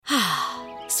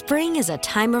Spring is a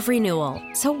time of renewal,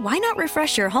 so why not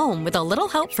refresh your home with a little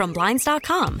help from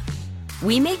Blinds.com?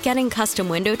 We make getting custom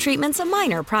window treatments a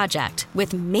minor project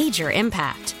with major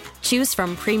impact. Choose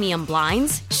from premium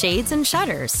blinds, shades, and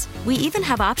shutters. We even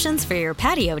have options for your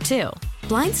patio, too.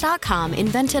 Blinds.com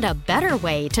invented a better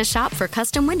way to shop for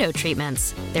custom window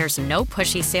treatments. There's no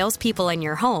pushy salespeople in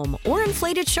your home or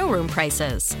inflated showroom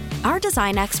prices. Our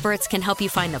design experts can help you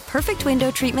find the perfect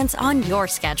window treatments on your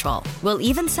schedule. We'll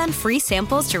even send free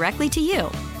samples directly to you.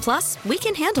 Plus, we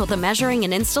can handle the measuring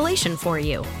and installation for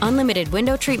you. Unlimited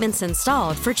window treatments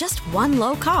installed for just one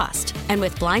low cost. And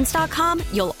with Blinds.com,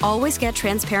 you'll always get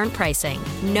transparent pricing.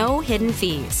 No hidden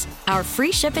fees. Our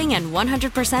free shipping and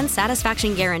 100%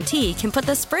 satisfaction guarantee can put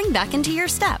the spring back into your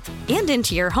step and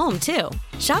into your home, too.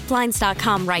 Shop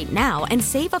Blinds.com right now and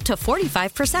save up to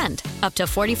 45%. Up to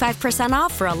 45%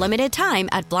 off for a limited time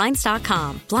at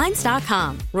Blinds.com.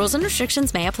 Blinds.com. Rules and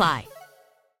restrictions may apply.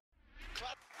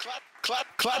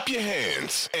 Clap your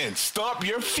hands and stomp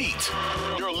your feet.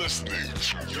 You're listening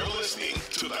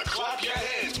to the Clap Your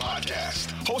Hands podcast,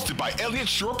 hosted by Elliot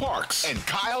Shore-Parks and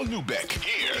Kyle Neubeck.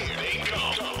 Here they go.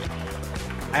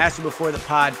 I asked you before the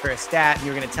pod for a stat, and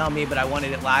you were going to tell me, but I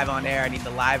wanted it live on air. I need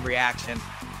the live reaction.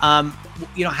 How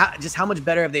much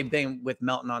better have they been with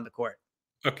Melton on the court?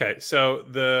 Okay, so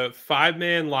the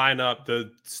 5-man lineup,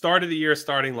 the start of the year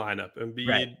starting lineup, Embiid,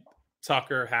 right.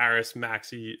 Tucker, Harris,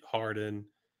 Maxey, Harden,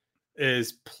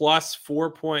 is plus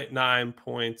 4.9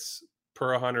 points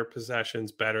per 100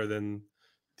 possessions better than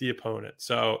the opponent.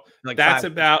 So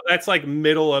that's like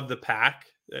middle of the pack.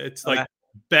 It's like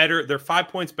better. They're 5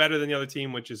 points better than the other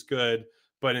team, which is good.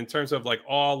 But in terms of like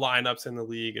all lineups in the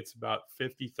league, it's about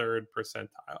 53rd percentile.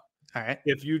 All right.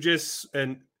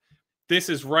 And this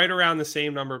is right around the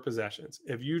same number of possessions.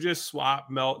 If you just swap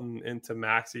Melton into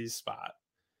Maxey's spot,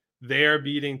 they're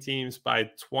beating teams by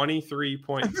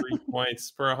 23.3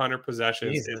 points per 100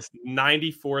 possessions. Jesus. It's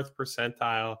 94th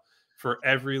percentile for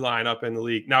every lineup in the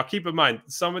league. Now, keep in mind,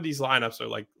 some of these lineups are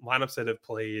like lineups that have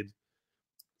played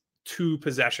 2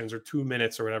 possessions or 2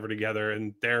 minutes or whatever together,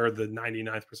 and they're the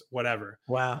 99th percent, whatever.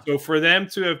 Wow. So for them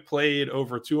to have played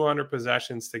over 200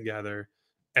 possessions together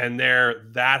and they're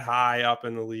that high up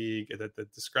in the league, that the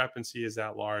discrepancy is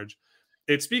that large,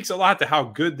 it speaks a lot to how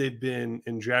good they've been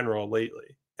in general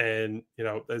lately. And, you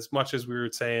know, as much as we were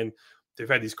saying, they've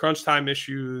had these crunch time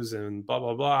issues and blah,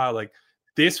 blah, blah. Like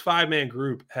this 5-man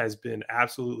group has been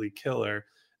absolutely killer.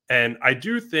 And I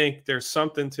do think there's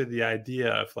something to the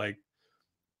idea of like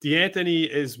D'Anthony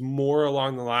is more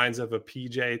along the lines of a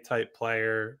PJ type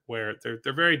player where they're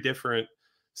very different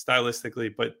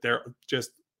stylistically, but they're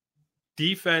just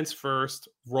defense first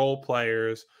role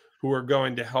players who are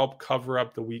going to help cover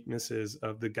up the weaknesses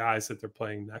of the guys that they're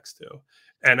playing next to.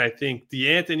 And I think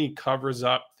D'Anthony covers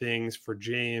up things for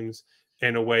James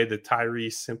in a way that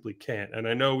Tyrese simply can't. And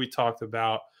I know we talked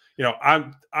about, you know,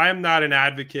 I'm not an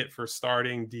advocate for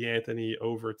starting D'Anthony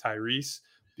over Tyrese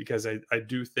because I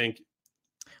do think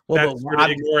that's sort of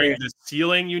ignoring the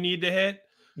ceiling you need to hit.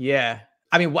 Yeah.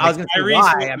 I mean, I was going to say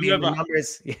why. I mean, the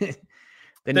numbers,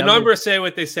 the numbers say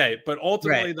what they say, but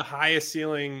ultimately the highest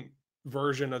ceiling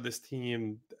version of this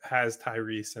team has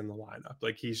Tyrese in the lineup.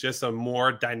 Like he's just a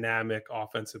more dynamic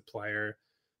offensive player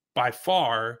by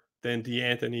far than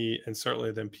D'Anthony and certainly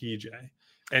than PJ.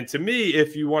 And to me,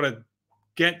 if you want to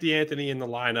get D'Anthony in the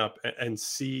lineup and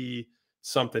see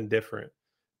something different,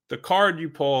 the card you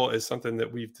pull is something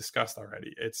that we've discussed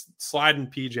already. It's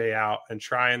sliding PJ out and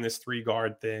trying this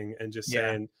 3-guard thing and just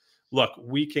saying, look,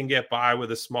 we can get by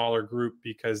with a smaller group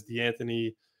because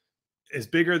D'Anthony is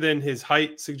bigger than his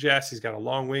height suggests. He's got a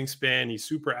long wingspan. He's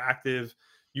super active.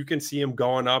 You can see him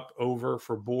going up over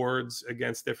for boards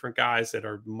against different guys that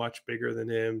are much bigger than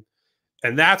him.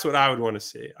 And that's what I would want to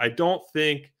see. I don't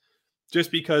think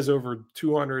just because over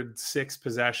 206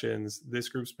 possessions, this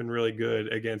group's been really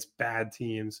good against bad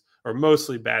teams or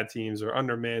mostly bad teams or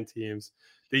undermanned teams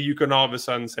that you can all of a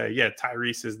sudden say, yeah,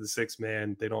 Tyrese is the 6th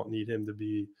man. They don't need him to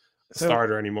be a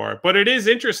starter anymore. But it is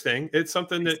interesting. It's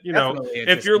something that, you know,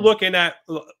 if you're looking at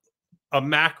a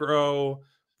macro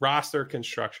roster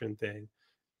construction thing,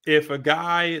 if a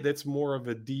guy that's more of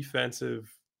a defensive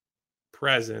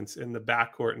presence in the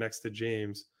backcourt next to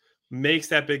James makes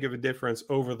that big of a difference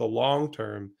over the long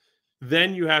term,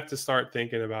 then you have to start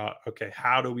thinking about, okay,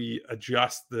 how do we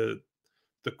adjust the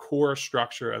core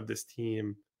structure of this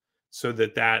team so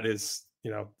that is,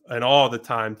 you know, an all the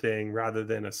time thing rather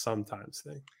than a sometimes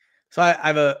thing. So I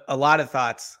have a lot of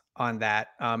thoughts on that.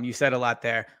 You said a lot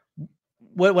there.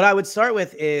 What I would start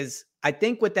with is, I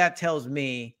think what that tells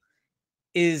me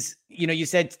is, you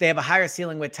said they have a higher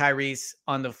ceiling with Tyrese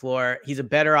on the floor. He's a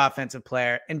better offensive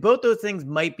player. And both those things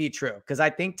might be true because I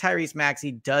think Tyrese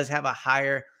Maxey does have a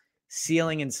higher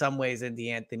ceiling in some ways than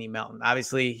DeAnthony Melton.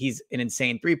 Obviously, he's an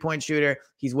insane three-point shooter.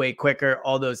 He's way quicker,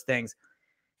 all those things.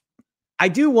 I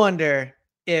do wonder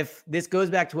if this goes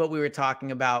back to what we were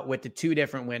talking about with the two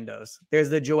different windows. There's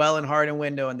the Joel and Harden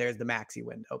window and there's the Maxey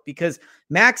window. Because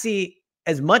Maxey,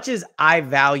 as much as I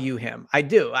value him, I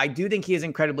do think he has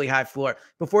incredibly high floor.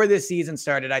 Before this season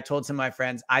started, I told some of my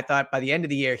friends, I thought by the end of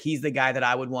the year, he's the guy that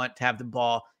I would want to have the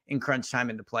ball in crunch time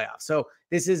in the playoffs. So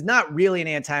this is not really an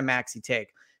anti-Maxey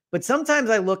take. But sometimes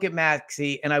I look at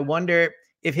Maxey and I wonder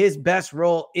if his best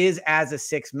role is as a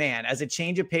sixth man, as a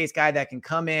change of pace guy that can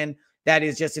come in, that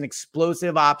is just an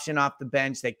explosive option off the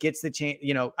bench that gets the change,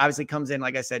 obviously comes in,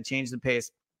 like I said, change the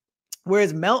pace.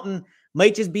 Whereas Melton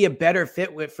might just be a better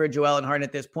fit for Joel and Harden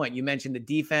at this point. You mentioned the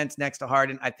defense next to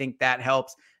Harden. I think that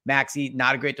helps. Maxey,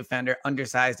 not a great defender,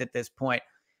 undersized at this point.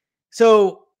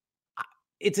 So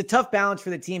it's a tough balance for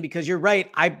the team because you're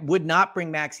right. I would not bring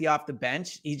Maxey off the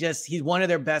bench. He's one of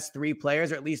their best three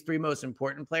players, or at least three most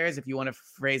important players, if you want to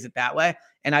phrase it that way.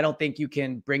 And I don't think you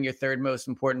can bring your third most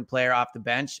important player off the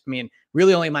bench. I mean,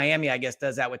 really only Miami, I guess,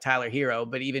 does that with Tyler Hero,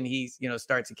 but even he,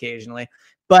 starts occasionally.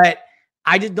 But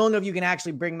I just don't know if you can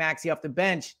actually bring Maxey off the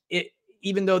bench,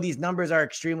 even though these numbers are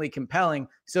extremely compelling.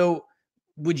 So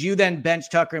would you then bench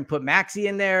Tucker and put Maxey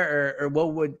in there, or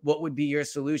what would be your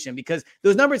solution? Because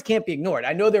those numbers can't be ignored.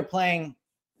 I know they're playing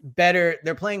better.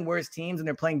 They're playing worse teams and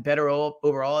they're playing better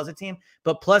overall as a team,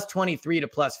 but plus 23 to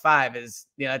plus 5 is,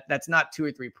 that's not 2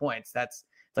 or 3 points. It's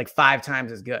like 5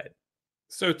 times as good.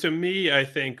 So to me, I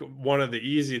think one of the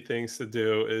easy things to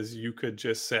do is you could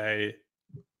just say,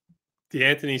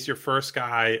 DeAnthony's your first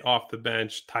guy off the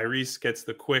bench. Tyrese gets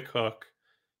the quick hook.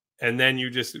 And then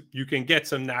you can get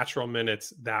some natural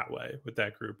minutes that way with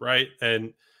that group, right?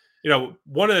 And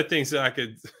one of the things that I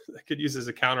could use as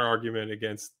a counter argument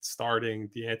against starting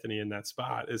DeAnthony in that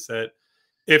spot is that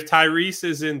if Tyrese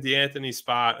is in DeAnthony's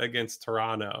spot against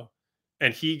Toronto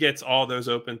and he gets all those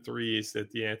open threes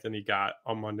that DeAnthony got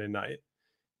on Monday night,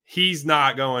 he's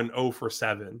not going 0 for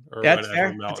 7 or That's whatever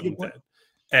fair. Melton did.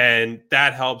 And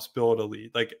that helps build a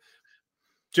lead. Like,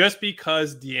 just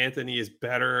because DeAnthony is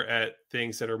better at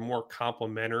things that are more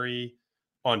complementary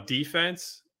on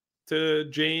defense to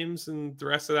James and the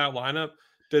rest of that lineup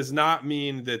does not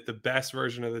mean that the best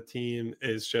version of the team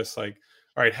is just like,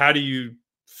 all right, how do you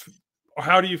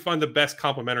find the best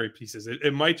complementary pieces?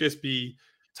 It might just be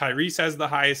Tyrese has the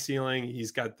highest ceiling.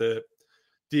 He's got the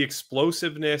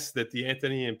explosiveness that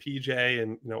DeAnthony and PJ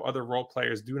and other role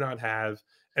players do not have.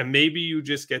 And maybe you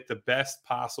just get the best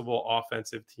possible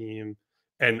offensive team.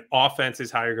 And offense is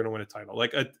how you're going to win a title.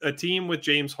 Like a team with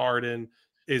James Harden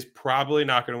is probably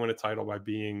not going to win a title by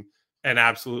being an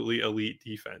absolutely elite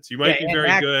defense. You might be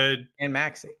very good. And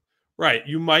Maxey. Right.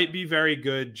 You might be very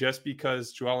good just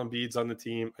because Joel Embiid's on the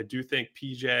team. I do think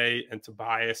PJ and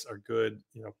Tobias are good,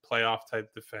 playoff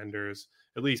type defenders,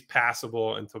 at least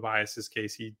passable. In Tobias's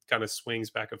case, he kind of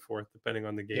swings back and forth depending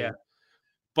on the game. Yeah.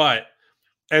 But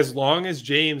as long as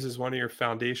James is one of your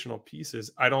foundational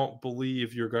pieces, I don't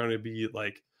believe you're going to be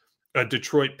like a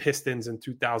Detroit Pistons in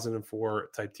 2004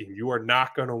 type team. You are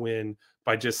not going to win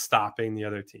by just stopping the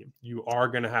other team. You are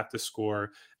going to have to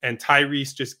score. And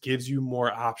Tyrese just gives you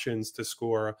more options to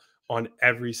score on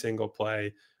every single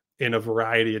play in a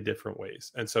variety of different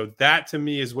ways. And so that to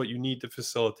me is what you need to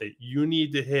facilitate. You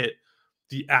need to hit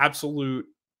the absolute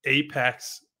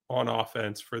apex on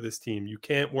offense for this team. You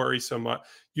can't worry so much.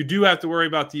 You do have to worry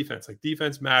about defense. Like,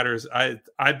 defense matters. I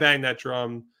bang that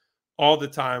drum all the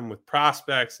time with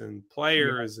prospects and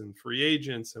players and free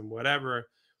agents and whatever.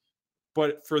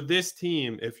 But for this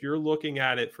team, if you're looking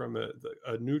at it from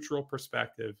a neutral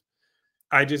perspective,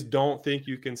 I just don't think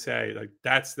you can say like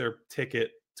that's their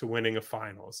ticket to winning a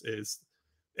finals.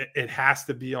 It has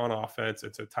to be on offense.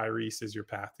 And so Tyrese is your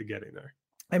path to getting there.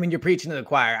 I mean, you're preaching to the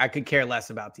choir. I could care less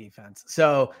about defense.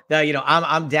 So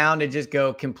I'm down to just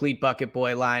go complete bucket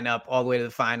boy lineup all the way to the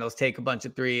finals, take a bunch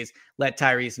of threes, let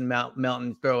Tyrese and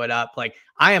Melton throw it up. Like,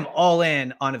 I am all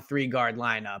in on a 3-guard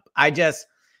lineup. I just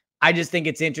think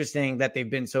it's interesting that they've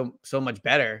been so much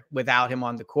better without him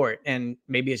on the court. And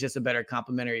maybe it's just a better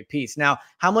complementary piece. Now,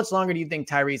 how much longer do you think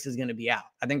Tyrese is going to be out?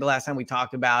 I think the last time we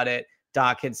talked about it,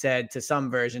 Doc had said to some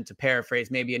version, to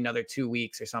paraphrase, maybe another 2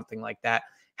 weeks or something like that.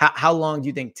 How long do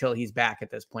you think till he's back at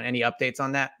this point? Any updates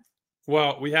on that?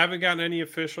 Well, we haven't gotten any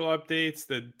official updates.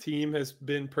 The team has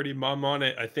been pretty mum on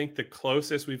it. I think the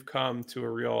closest we've come to a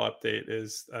real update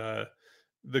is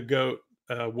the GOAT,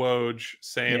 Woj,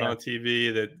 saying on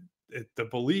TV that the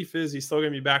belief is he's still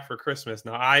going to be back for Christmas.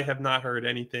 Now, I have not heard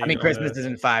anything. I mean, Christmas is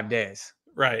in 5 days.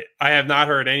 Right. I have not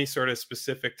heard any sort of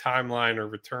specific timeline or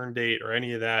return date or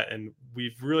any of that. And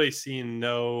we've really seen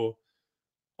no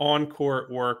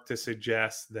on-court work to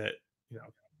suggest that,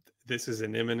 this is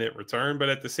an imminent return. But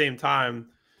at the same time,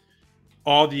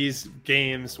 all these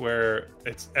games where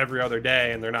it's every other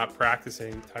day and they're not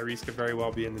practicing, Tyrese could very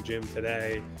well be in the gym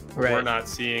today. Right. We're not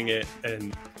seeing it.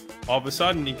 And all of a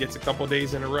sudden he gets a couple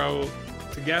days in a row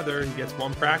together and gets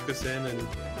one practice in and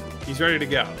he's ready to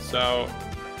go. So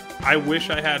I wish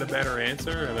I had a better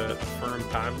answer and a firm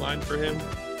timeline for him.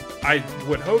 I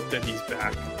would hope that he's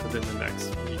back within the next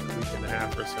week and a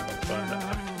half or so,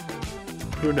 but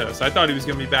who knows? I thought he was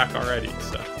going to be back already.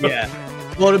 So yeah.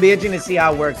 Well, it'll be interesting to see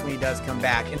how it works when he does come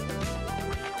back.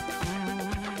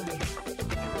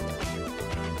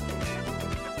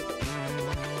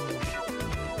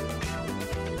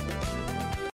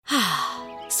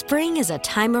 Spring is a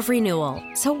time of renewal,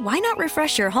 so why not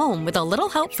refresh your home with a little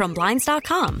help from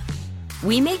Blinds.com?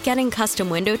 We make getting custom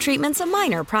window treatments a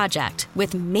minor project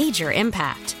with major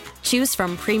impact. Choose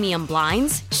from premium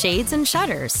blinds, shades, and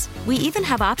shutters. We even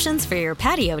have options for your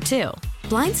patio, too.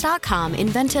 Blinds.com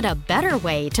invented a better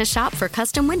way to shop for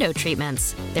custom window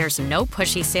treatments. There's no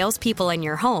pushy salespeople in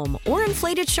your home or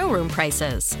inflated showroom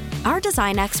prices. Our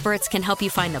design experts can help you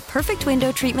find the perfect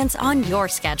window treatments on your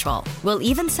schedule. We'll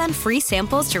even send free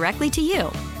samples directly to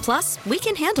you. Plus, we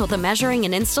can handle the measuring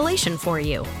and installation for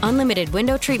you. Unlimited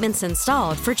window treatments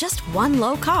installed for just one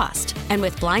low cost. And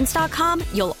with Blinds.com,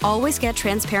 you'll always get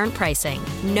transparent pricing.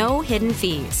 No hidden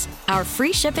fees. Our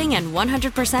free shipping and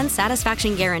 100%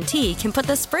 satisfaction guarantee can put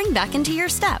the spring back into your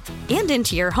step and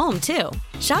into your home, too.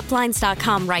 Shop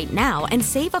Blinds.com right now and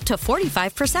save up to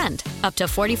 45%. Up to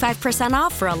 45%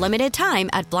 off for a limited time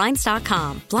at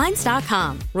Blinds.com.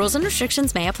 Blinds.com. Rules and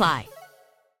restrictions may apply.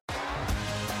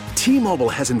 T-Mobile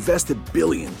has invested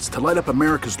billions to light up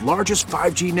America's largest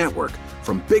 5G network,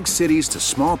 from big cities to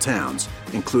small towns,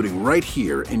 including right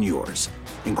here in yours.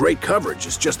 And great coverage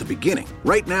is just the beginning.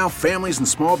 Right now, families and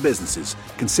small businesses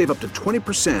can save up to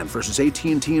 20% versus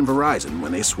AT&T and Verizon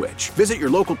when they switch. Visit your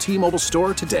local T-Mobile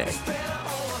store today.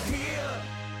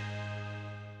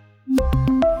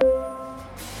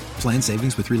 Plan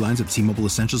savings with 3 lines of T-Mobile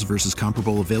Essentials versus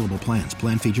comparable available plans.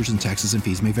 Plan features and taxes and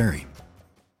fees may vary.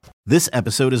 This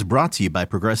episode is brought to you by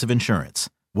Progressive Insurance.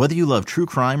 Whether you love true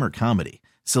crime or comedy,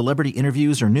 celebrity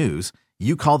interviews or news,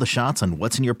 you call the shots on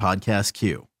what's in your podcast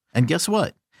queue. And guess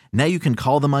what? Now you can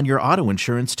call them on your auto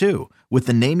insurance too with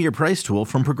the Name Your Price tool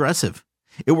from Progressive.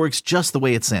 It works just the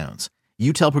way it sounds.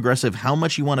 You tell Progressive how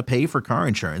much you want to pay for car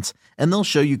insurance, and they'll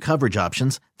show you coverage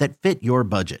options that fit your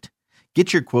budget.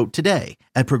 Get your quote today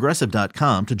at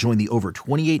Progressive.com to join the over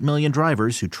 28 million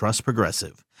drivers who trust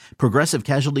Progressive. Progressive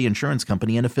Casualty Insurance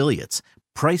Company and Affiliates.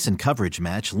 Price and coverage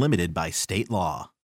match limited by state law.